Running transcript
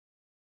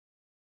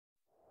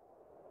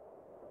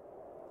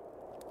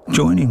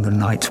Joining the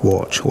Night's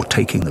Watch, or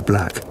taking the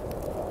black,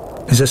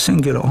 is a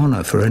singular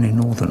honour for any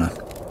northerner.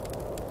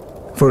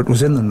 For it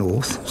was in the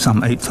north,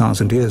 some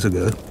 8,000 years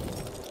ago,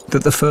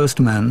 that the first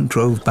men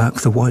drove back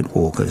the White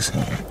Walkers,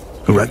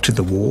 erected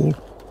the wall,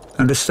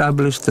 and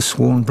established the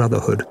sworn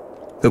brotherhood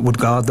that would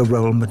guard the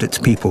realm and its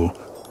people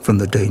from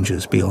the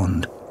dangers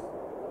beyond.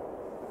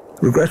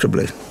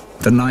 Regrettably,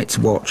 the Night's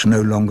Watch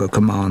no longer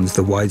commands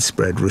the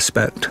widespread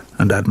respect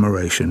and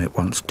admiration it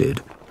once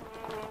did.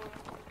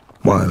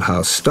 While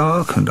House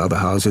Stark and other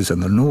houses in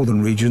the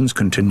northern regions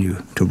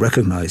continue to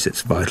recognize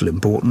its vital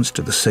importance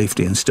to the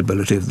safety and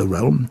stability of the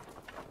realm,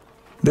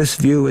 this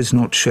view is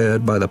not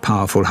shared by the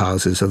powerful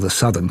houses of the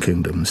southern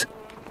kingdoms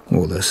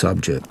or their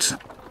subjects.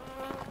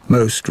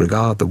 Most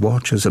regard the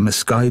Watch as a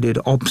misguided,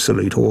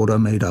 obsolete order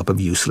made up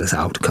of useless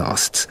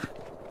outcasts.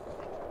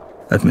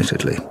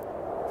 Admittedly,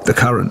 the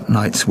current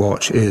Night's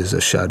Watch is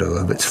a shadow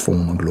of its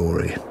former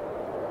glory.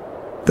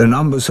 Their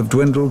numbers have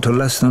dwindled to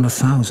less than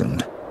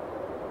 1,000.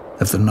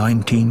 Of the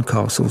 19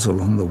 castles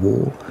along the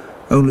wall,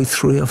 only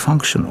 3 are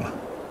functional: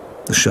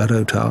 the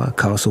Shadow Tower,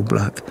 Castle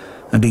Black,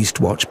 and East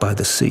Watch by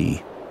the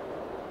Sea.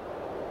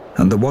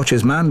 And the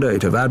Watch's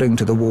mandate of adding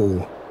to the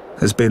wall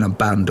has been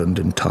abandoned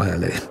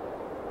entirely.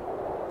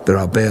 There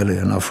are barely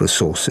enough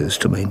resources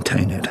to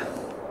maintain it.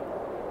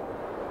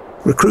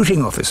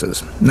 Recruiting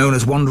officers, known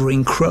as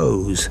Wandering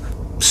Crows,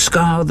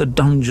 scour the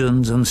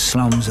dungeons and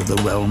slums of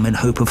the realm in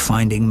hope of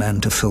finding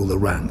men to fill the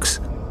ranks.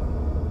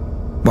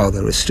 While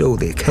there is still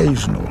the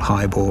occasional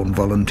highborn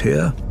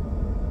volunteer,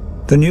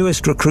 the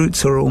newest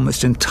recruits are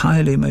almost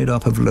entirely made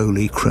up of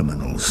lowly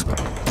criminals,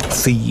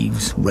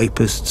 thieves,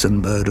 rapists, and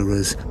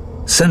murderers,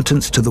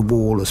 sentenced to the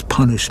wall as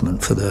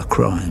punishment for their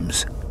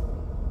crimes.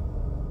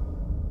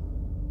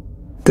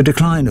 The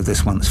decline of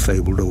this once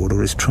fabled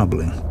order is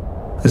troubling,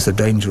 as the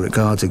danger it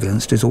guards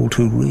against is all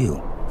too real.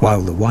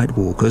 While the White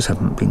Walkers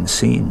haven't been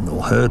seen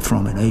or heard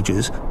from in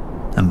ages,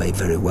 and may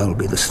very well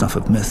be the stuff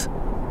of myth,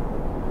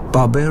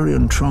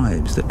 barbarian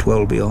tribes that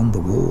dwell beyond the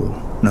wall,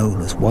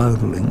 known as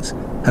wildlings,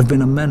 have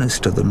been a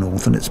menace to the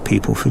north and its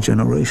people for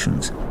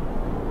generations.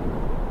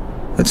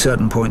 At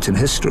certain points in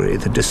history,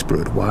 the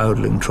disparate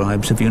wildling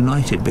tribes have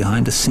united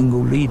behind a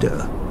single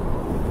leader,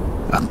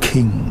 a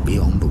king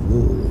beyond the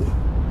wall,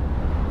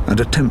 and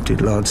attempted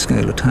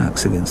large-scale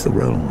attacks against the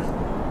realm.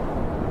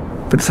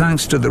 But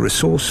thanks to the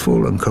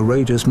resourceful and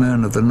courageous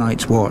men of the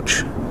Night's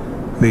Watch,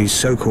 these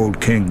so-called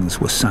kings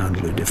were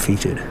soundly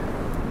defeated.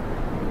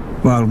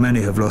 While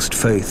many have lost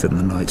faith in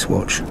the Night's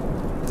Watch,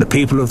 the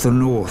people of the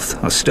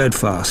North are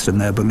steadfast in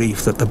their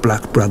belief that the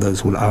Black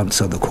Brothers will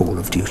answer the call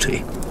of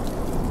duty.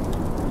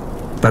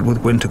 But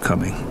with winter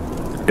coming,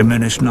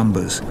 diminished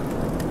numbers,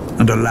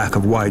 and a lack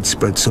of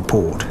widespread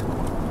support,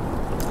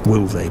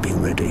 will they be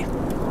ready?